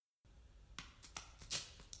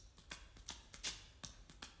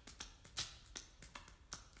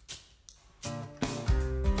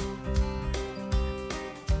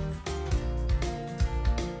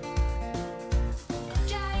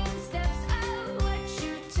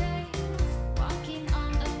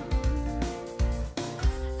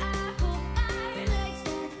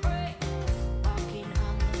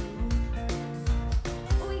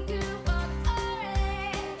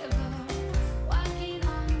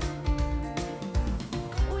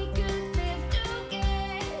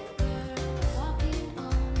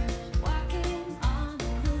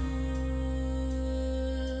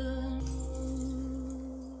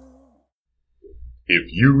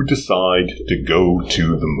If You Decide to Go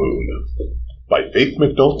to the Moon by Faith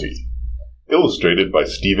McNulty, illustrated by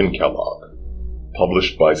Steven Kellogg,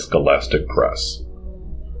 published by Scholastic Press.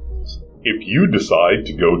 If you decide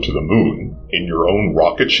to go to the moon in your own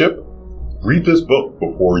rocket ship, read this book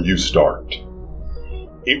before you start.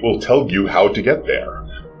 It will tell you how to get there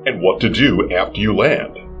and what to do after you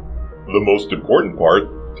land. The most important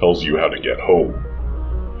part tells you how to get home.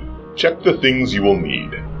 Check the things you will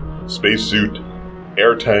need: spacesuit,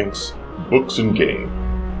 air tanks, books and game.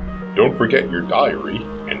 Don't forget your diary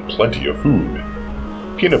and plenty of food.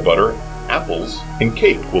 Peanut butter, apples, and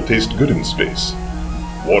cake will taste good in space.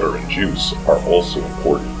 Water and juice are also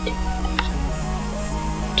important.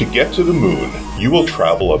 To get to the moon, you will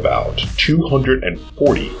travel about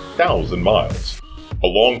 240,000 miles. A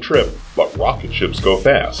long trip, but rocket ships go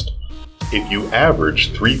fast. If you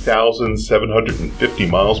average 3,750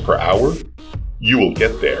 miles per hour, you will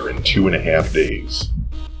get there in 2.5 days.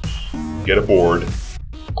 Get aboard,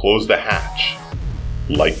 close the hatch,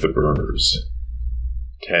 light the burners.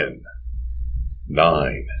 10,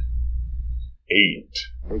 9, 8.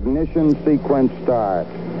 Ignition sequence start.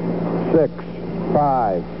 6,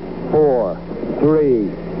 5, 4,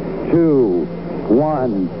 3, 2,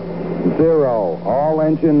 1, 0. All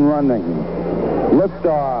engine running.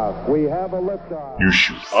 Liftoff. We have a liftoff. You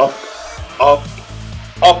shoot up, up,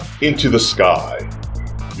 up into the sky.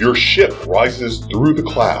 Your ship rises through the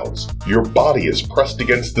clouds. Your body is pressed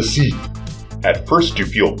against the seat. At first you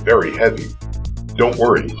feel very heavy. Don't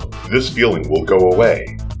worry, this feeling will go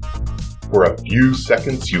away. For a few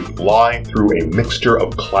seconds you fly through a mixture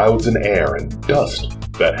of clouds and air and dust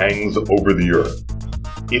that hangs over the earth.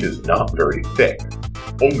 It is not very thick,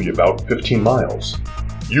 only about 15 miles.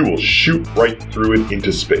 You will shoot right through it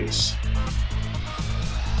into space.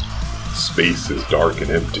 Space is dark and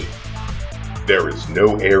empty. There is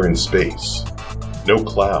no air in space, no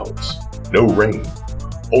clouds, no rain,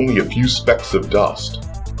 only a few specks of dust,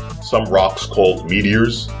 some rocks called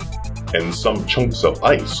meteors, and some chunks of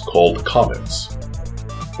ice called comets.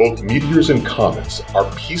 Both meteors and comets are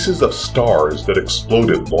pieces of stars that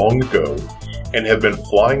exploded long ago and have been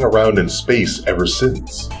flying around in space ever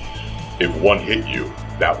since. If one hit you,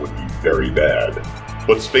 that would be very bad.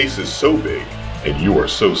 But space is so big, and you are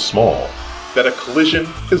so small, that a collision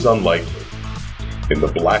is unlikely. In the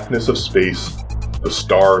blackness of space, the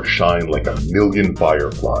stars shine like 1,000,000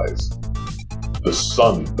 fireflies. The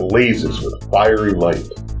sun blazes with fiery light,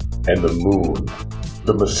 and the moon,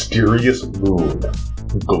 the mysterious moon,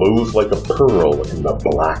 glows like a pearl in the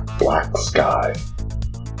black, black sky.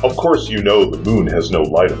 Of course you know the moon has no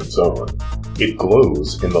light of its own. It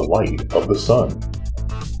glows in the light of the sun.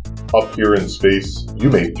 Up here in space, you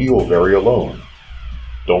may feel very alone.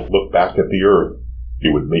 Don't look back at the Earth.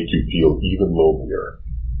 It would make you feel even lonelier.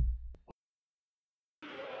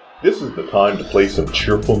 This is the time to play some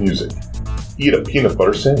cheerful music. Eat a peanut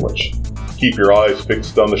butter sandwich. Keep your eyes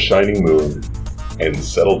fixed on the shining moon, and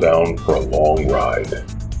settle down for a long ride.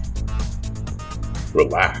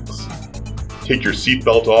 Relax. Take your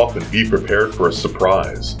seatbelt off and be prepared for a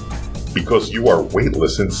surprise. Because you are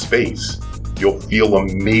weightless in space, you'll feel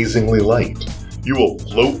amazingly light. You will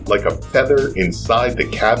float like a feather inside the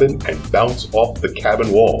cabin and bounce off the cabin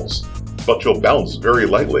walls. But you'll bounce very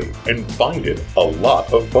lightly and find it a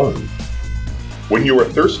lot of fun. When you are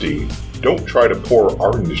thirsty, don't try to pour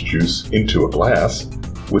orange juice into a glass.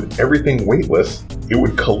 With everything weightless, it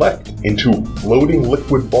would collect into floating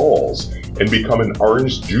liquid balls and become an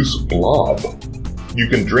orange juice blob. You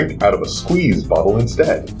can drink out of a squeeze bottle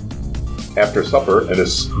instead. After supper and a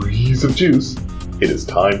squeeze of juice, it is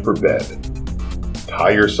time for bed.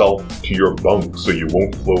 Tie yourself to your bunk so you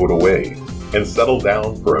won't float away, and settle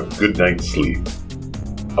down for a good night's sleep.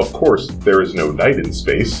 Of course, there is no night in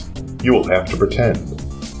space. You will have to pretend.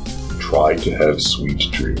 Try to have sweet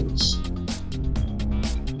dreams.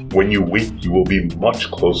 When you wake, you will be much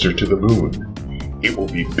closer to the moon. It will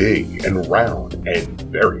be big and round and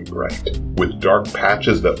very bright, with dark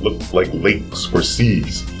patches that look like lakes or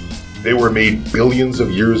seas. They were made billions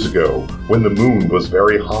of years ago when the moon was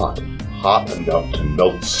very hot enough to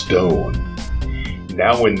melt stone.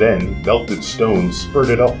 Now and then, melted stone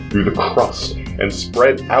spurted up through the crust and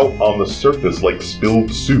spread out on the surface like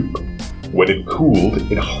spilled soup. When it cooled,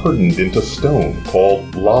 it hardened into stone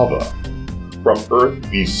called lava. From Earth,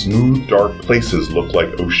 these smooth, dark places look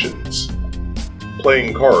like oceans.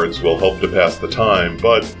 Playing cards will help to pass the time,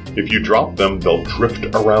 but if you drop them, they'll drift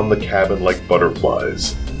around the cabin like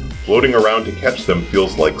butterflies. Floating around to catch them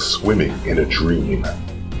feels like swimming in a dream.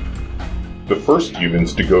 The first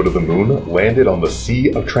humans to go to the moon landed on the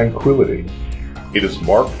Sea of Tranquility. It is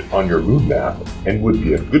marked on your moon map and would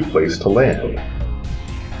be a good place to land.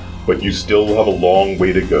 but you still have a long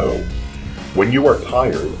way to go. When you are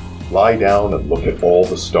tired, lie down and look at all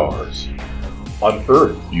the stars. On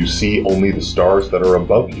Earth, you see only the stars that are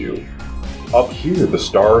above you. Up here, the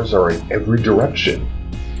stars are in every direction.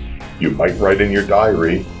 You might write in your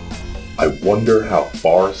diary, I wonder how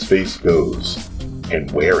far space goes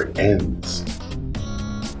and where it ends.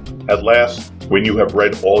 At last, when you have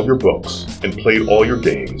read all your books and played all your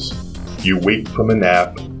games, you wake from a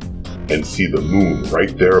nap and see the moon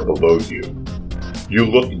right there below you. You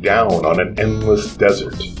look down on an endless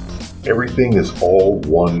desert. Everything is all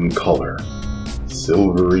one color,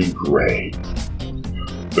 silvery gray.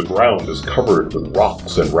 The ground is covered with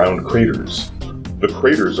rocks and round craters. The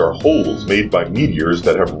craters are holes made by meteors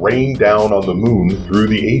that have rained down on the moon through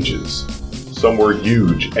the ages. Some were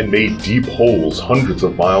huge and made deep holes hundreds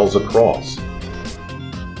of miles across.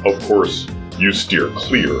 Of course, you steer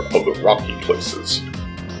clear of the rocky places.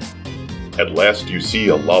 At last you see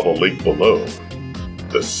a lava lake below,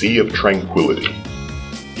 the Sea of Tranquility.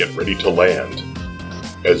 Get ready to land.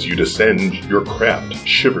 As you descend, your craft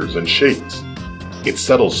shivers and shakes. It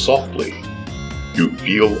settles softly. You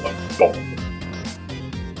feel a bump.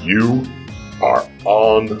 You are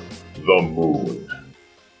on the moon.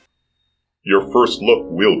 Your first look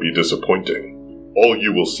will be disappointing. All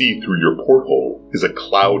you will see through your porthole is a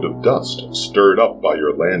cloud of dust stirred up by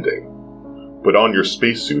your landing. Put on your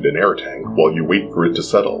spacesuit and air tank while you wait for it to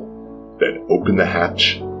settle. Then open the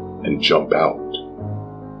hatch and jump out.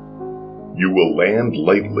 You will land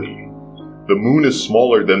lightly. The moon is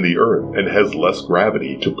smaller than the Earth and has less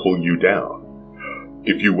gravity to pull you down.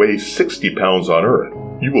 If you weigh 60 pounds on Earth,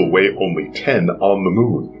 you will weigh only 10 on the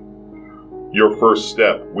moon. Your first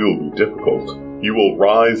step will be difficult. You will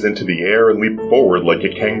rise into the air and leap forward like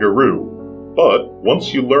a kangaroo. But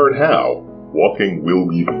once you learn how, walking will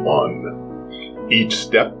be fun. Each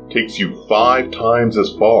step takes you 5 times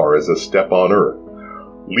as far as a step on Earth.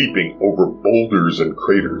 Leaping over boulders and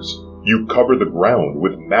craters, you cover the ground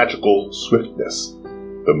with magical swiftness.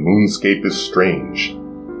 The moonscape is strange,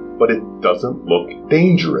 but it doesn't look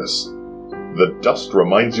dangerous. The dust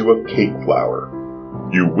reminds you of cake flour.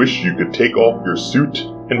 You wish you could take off your suit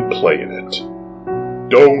and play in it.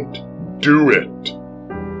 Don't do it!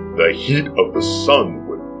 The heat of the sun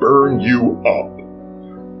would burn you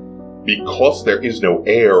up. Because there is no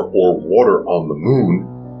air or water on the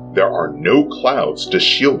moon, there are no clouds to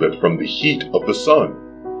shield it from the heat of the sun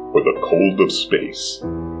or the cold of space.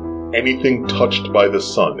 Anything touched by the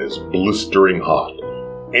sun is blistering hot.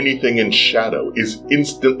 Anything in shadow is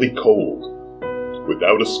instantly cold.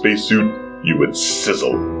 Without a spacesuit, you would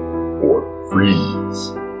sizzle or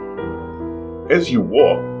freeze. As you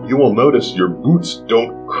walk, you will notice your boots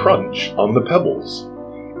don't crunch on the pebbles.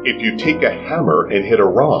 If you take a hammer and hit a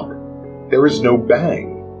rock, there is no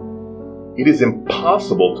bang. It is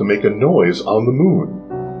impossible to make a noise on the moon.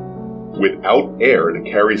 Without air to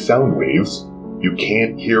carry sound waves, you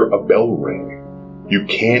can't hear a bell ring. You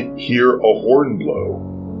can't hear a horn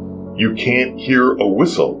blow. You can't hear a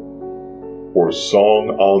whistle or song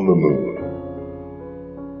on the moon.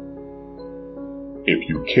 If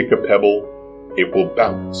you kick a pebble, it will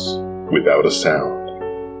bounce without a sound.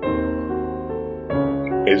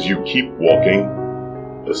 As you keep walking,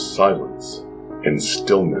 the silence and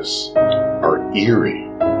stillness are eerie.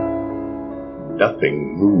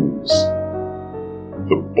 Nothing moves.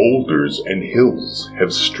 The boulders and hills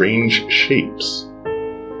have strange shapes.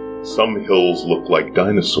 Some hills look like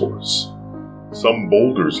dinosaurs. Some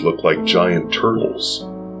boulders look like giant turtles,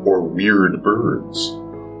 or weird birds,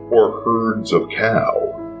 or herds of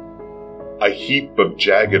cow. A heap of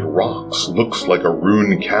jagged rocks looks like a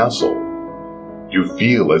ruined castle. You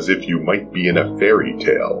feel as if you might be in a fairy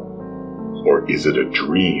tale. Or is it a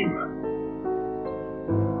dream?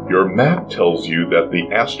 Your map tells you that the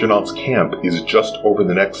astronauts' camp is just over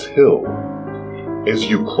the next hill. As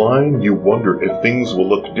you climb, you wonder if things will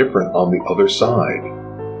look different on the other side.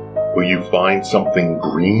 Will you find something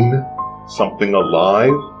green? Something alive?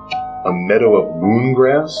 A meadow of moon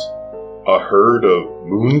grass? A herd of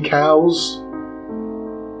moon cows?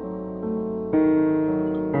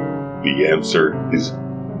 The answer is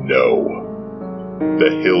no.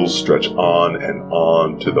 The hills stretch on and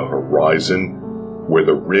on to the horizon, where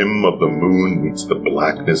the rim of the moon meets the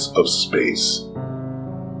blackness of space.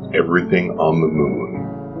 Everything on the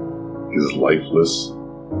moon is lifeless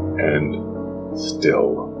and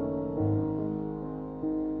still.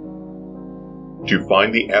 To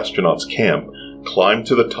find the astronauts' camp, climb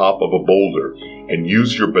to the top of a boulder and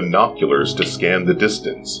use your binoculars to scan the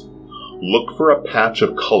distance. Look for a patch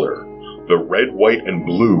of color, the red, white, and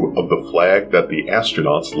blue of the flag that the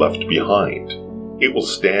astronauts left behind. It will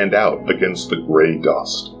stand out against the gray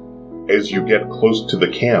dust. As you get close to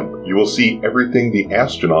the camp, you will see everything the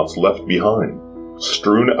astronauts left behind.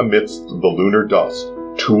 Strewn amidst the lunar dust,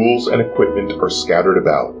 tools and equipment are scattered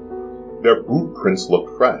about. Their boot prints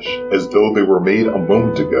look fresh, as though they were made a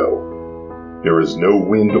moment ago. There is no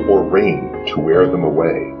wind or rain to wear them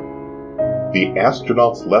away. The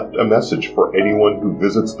astronauts left a message for anyone who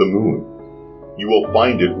visits the moon. You will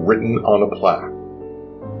find it written on a plaque.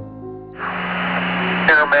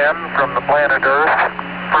 Dear men from the planet Earth,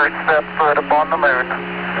 first set foot upon the moon,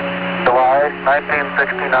 July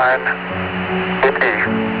 1969.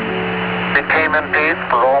 It came in peace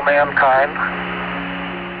for all mankind.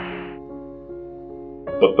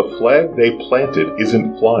 But the flag they planted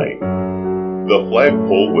isn't flying. The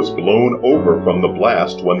flagpole was blown over from the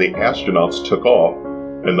blast when the astronauts took off,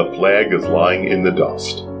 and the flag is lying in the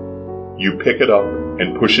dust. You pick it up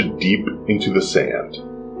and push it deep into the sand.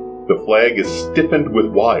 The flag is stiffened with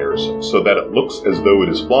wires so that it looks as though it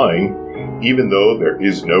is flying, even though there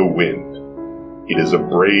is no wind. It is a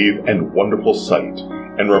brave and wonderful sight,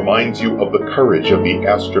 and reminds you of the courage of the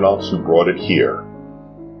astronauts who brought it here.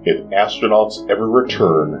 If astronauts ever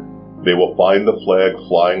return, they will find the flag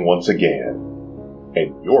flying once again,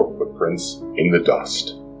 and your footprints in the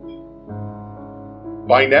dust.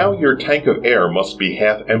 By now your tank of air must be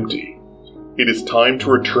half empty. It is time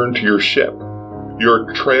to return to your ship.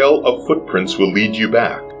 Your trail of footprints will lead you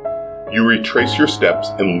back. You retrace your steps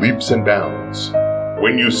in leaps and bounds.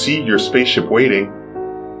 When you see your spaceship waiting,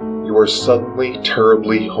 you are suddenly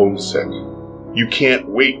terribly homesick. You can't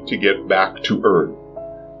wait to get back to Earth.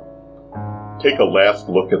 Take a last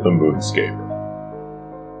look at the moonscape.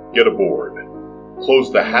 Get aboard.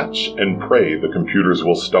 Close the hatch and pray the computers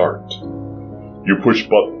will start. You push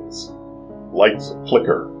buttons. Lights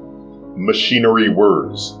flicker. Machinery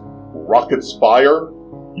whirs. Rockets fire.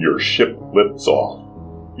 Your ship lifts off.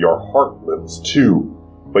 Your heart lifts too,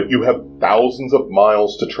 but you have thousands of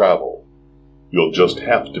miles to travel. You'll just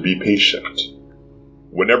have to be patient.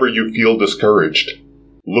 Whenever you feel discouraged,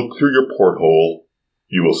 look through your porthole.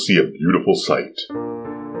 You will see a beautiful sight.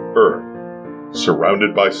 Earth,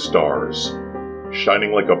 surrounded by stars,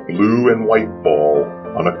 shining like a blue and white ball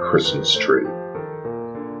on a Christmas tree.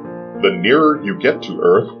 The nearer you get to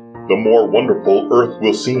Earth, the more wonderful Earth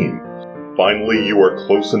will seem. Finally, you are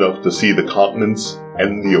close enough to see the continents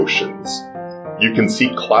and the oceans. You can see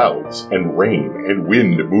clouds and rain and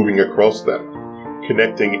wind moving across them,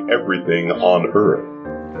 connecting everything on Earth.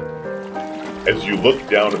 As you look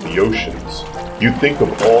down at the oceans, you think of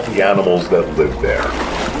all the animals that live there.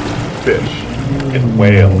 Fish, and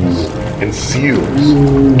whales, and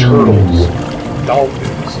seals, turtles,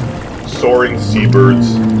 dolphins, soaring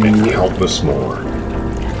seabirds, and countless more.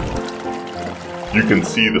 You can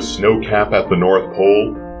see the snow cap at the North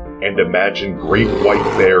Pole, and imagine great white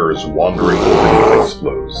bears wandering over the ice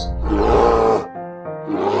floes.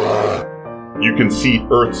 You can see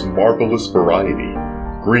Earth's marvelous variety,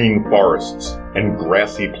 green forests and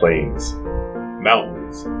grassy plains,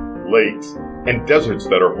 mountains, lakes, and deserts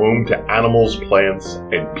that are home to animals, plants,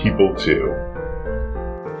 and people too.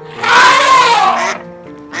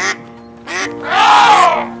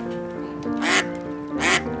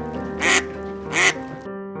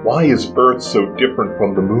 Why is Earth so different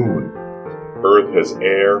from the Moon? Earth has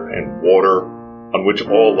air and water on which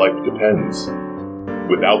all life depends.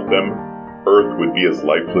 Without them, Earth would be as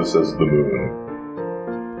lifeless as the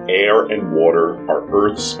Moon. Air and water are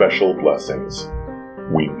Earth's special blessings.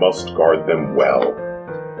 We must guard them well.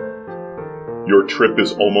 Your trip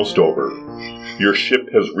is almost over. Your ship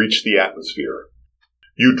has reached the atmosphere.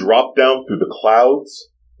 You drop down through the clouds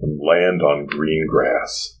and land on green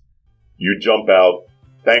grass. You jump out,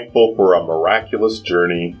 thankful for a miraculous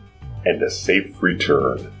journey and a safe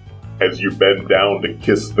return. As you bend down to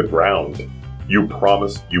kiss the ground, you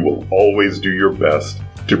promise you will always do your best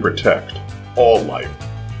to protect all life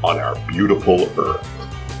on our beautiful Earth.